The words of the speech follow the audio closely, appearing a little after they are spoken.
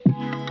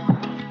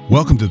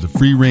Welcome to the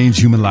Free Range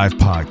Human Life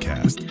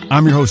Podcast.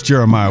 I'm your host,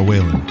 Jeremiah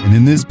Whalen, and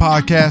in this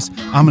podcast,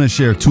 I'm going to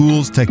share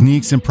tools,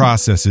 techniques, and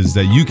processes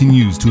that you can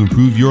use to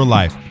improve your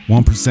life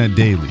 1%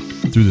 daily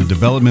through the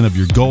development of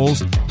your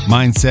goals,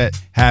 mindset,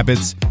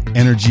 habits,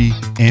 energy,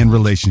 and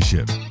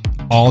relationships,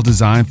 all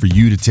designed for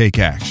you to take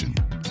action.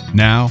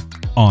 Now,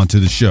 on to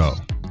the show.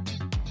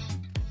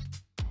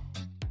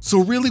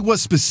 So really,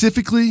 what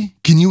specifically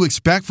can you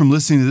expect from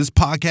listening to this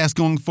podcast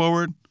going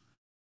forward?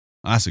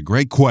 That's a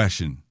great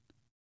question.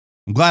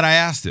 I'm glad I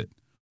asked it.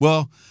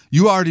 Well,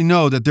 you already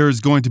know that there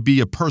is going to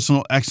be a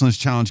personal excellence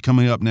challenge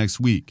coming up next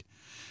week.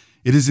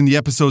 It is in the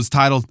episodes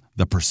titled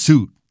The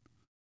Pursuit.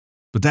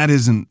 But that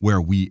isn't where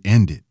we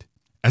end it.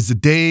 As the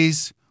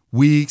days,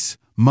 weeks,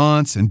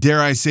 months, and dare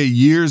I say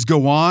years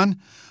go on,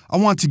 I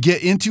want to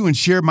get into and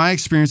share my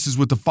experiences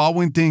with the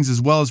following things,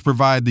 as well as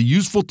provide the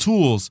useful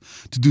tools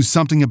to do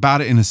something about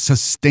it in a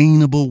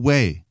sustainable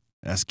way.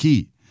 That's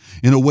key.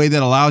 In a way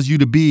that allows you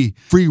to be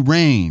free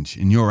range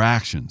in your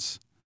actions.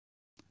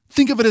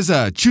 Think of it as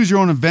a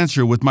choose-your-own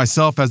adventure with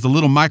myself as the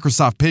little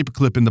Microsoft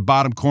paperclip in the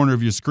bottom corner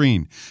of your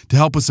screen to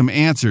help with some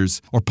answers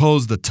or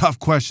pose the tough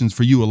questions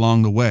for you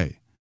along the way,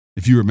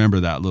 if you remember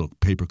that little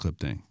paperclip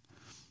thing.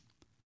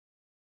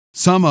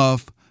 Some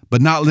of,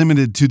 but not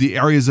limited to, the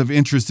areas of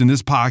interest in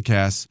this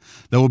podcast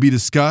that will be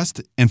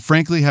discussed and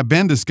frankly have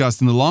been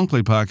discussed in the long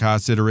play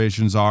podcast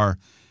iterations are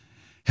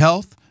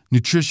health,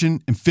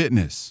 nutrition, and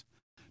fitness,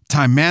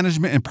 time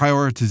management and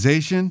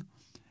prioritization,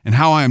 and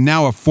how I am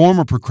now a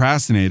former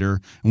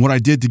procrastinator and what I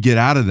did to get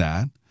out of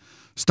that,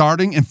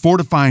 starting and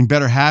fortifying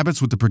better habits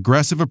with a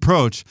progressive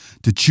approach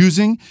to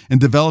choosing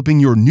and developing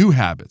your new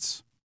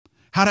habits,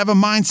 how to have a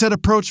mindset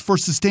approach for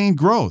sustained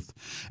growth,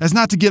 as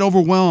not to get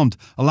overwhelmed,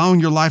 allowing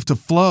your life to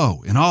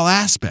flow in all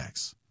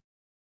aspects.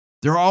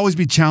 There will always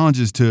be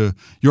challenges to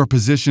your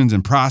positions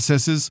and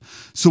processes,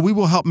 so we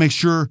will help make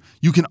sure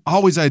you can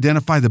always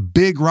identify the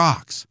big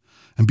rocks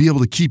and be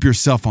able to keep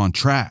yourself on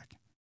track.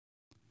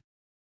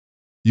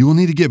 You will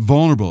need to get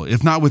vulnerable,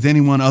 if not with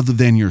anyone other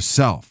than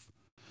yourself.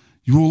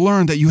 You will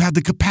learn that you have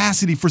the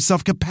capacity for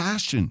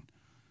self-compassion.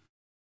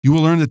 You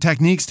will learn the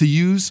techniques to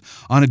use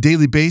on a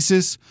daily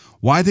basis,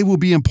 why they will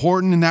be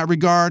important in that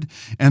regard,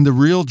 and the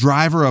real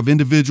driver of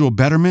individual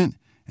betterment,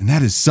 and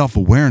that is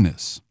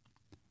self-awareness.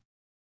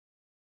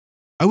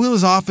 I will,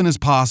 as often as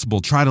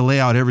possible, try to lay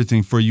out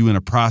everything for you in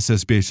a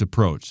process-based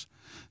approach,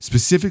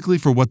 specifically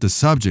for what the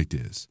subject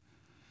is.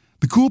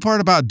 The cool part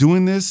about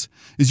doing this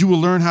is you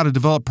will learn how to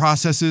develop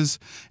processes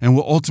and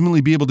will ultimately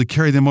be able to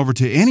carry them over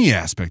to any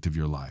aspect of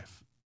your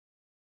life.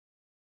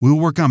 We will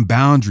work on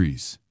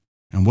boundaries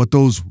and what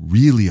those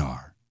really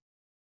are.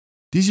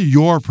 These are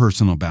your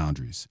personal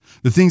boundaries,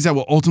 the things that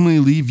will ultimately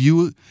leave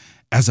you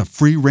as a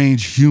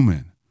free-range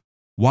human.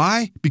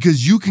 Why?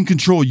 Because you can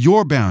control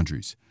your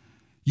boundaries.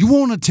 You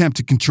won't attempt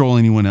to control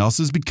anyone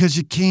else's because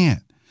you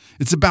can't.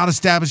 It's about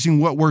establishing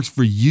what works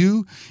for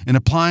you and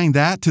applying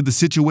that to the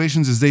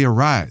situations as they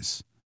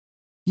arise.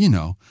 In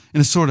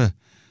a sort of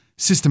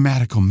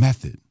systematical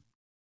method.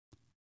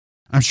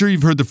 I'm sure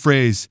you've heard the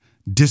phrase,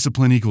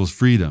 discipline equals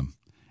freedom.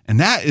 And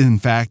that, in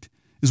fact,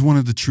 is one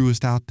of the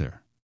truest out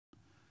there.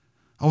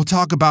 I will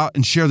talk about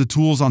and share the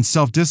tools on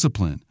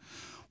self-discipline,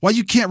 why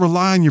you can't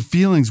rely on your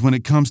feelings when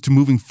it comes to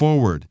moving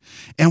forward,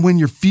 and when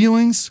your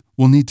feelings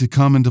will need to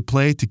come into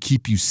play to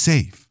keep you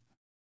safe.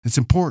 It's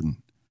important.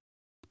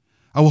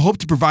 I will hope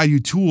to provide you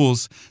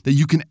tools that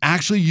you can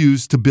actually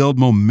use to build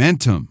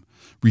momentum,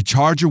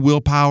 recharge your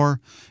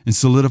willpower, and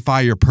solidify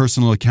your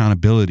personal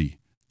accountability.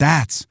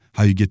 That's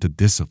how you get to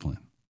discipline.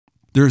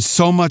 There is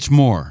so much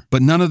more,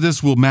 but none of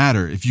this will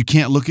matter if you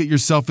can't look at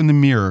yourself in the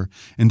mirror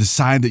and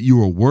decide that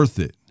you are worth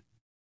it.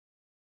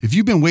 If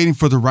you've been waiting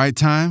for the right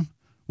time,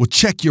 well,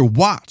 check your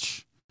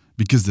watch,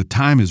 because the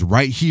time is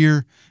right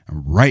here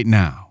and right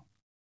now.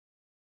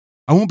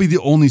 I won't be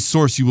the only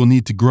source you will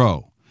need to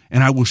grow.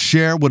 And I will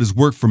share what has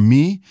worked for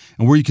me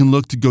and where you can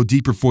look to go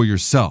deeper for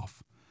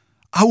yourself.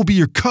 I will be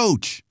your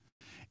coach.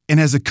 And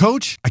as a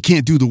coach, I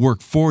can't do the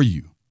work for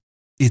you.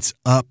 It's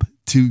up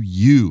to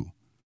you.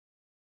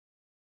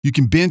 You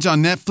can binge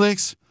on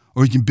Netflix,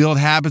 or you can build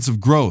habits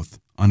of growth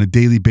on a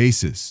daily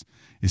basis.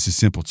 It's a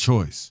simple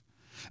choice.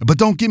 But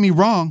don't get me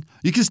wrong,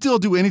 you can still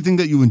do anything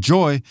that you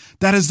enjoy.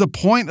 That is the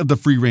point of the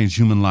free-range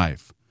human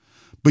life.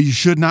 But you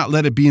should not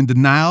let it be in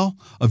denial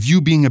of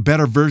you being a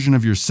better version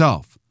of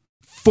yourself.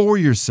 For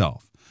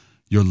yourself,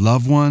 your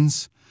loved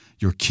ones,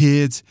 your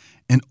kids,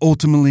 and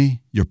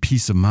ultimately your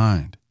peace of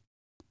mind.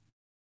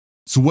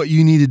 So what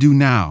you need to do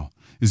now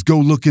is go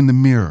look in the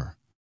mirror,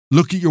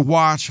 look at your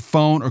watch,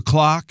 phone, or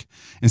clock,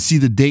 and see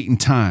the date and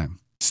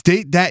time.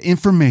 State that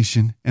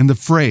information and the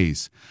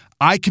phrase,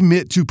 I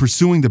commit to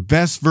pursuing the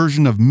best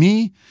version of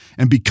me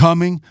and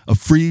becoming a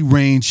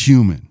free-range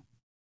human.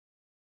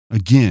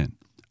 Again,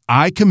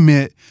 I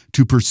commit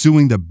to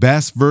pursuing the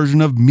best version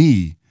of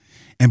me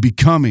and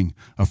becoming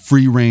a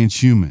free-range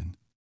human.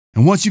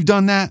 And once you've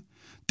done that,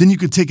 then you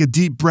can take a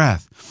deep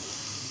breath.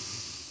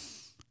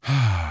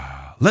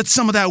 Let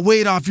some of that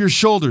weight off your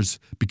shoulders,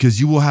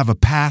 because you will have a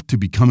path to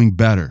becoming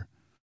better.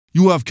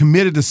 You will have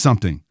committed to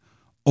something,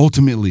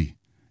 ultimately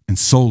and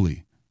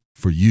solely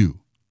for you.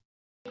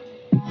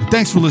 And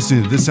thanks for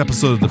listening to this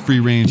episode of the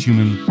Free Range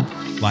Human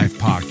Life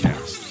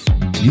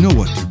Podcast. You know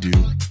what to do,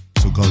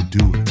 so go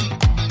do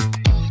it.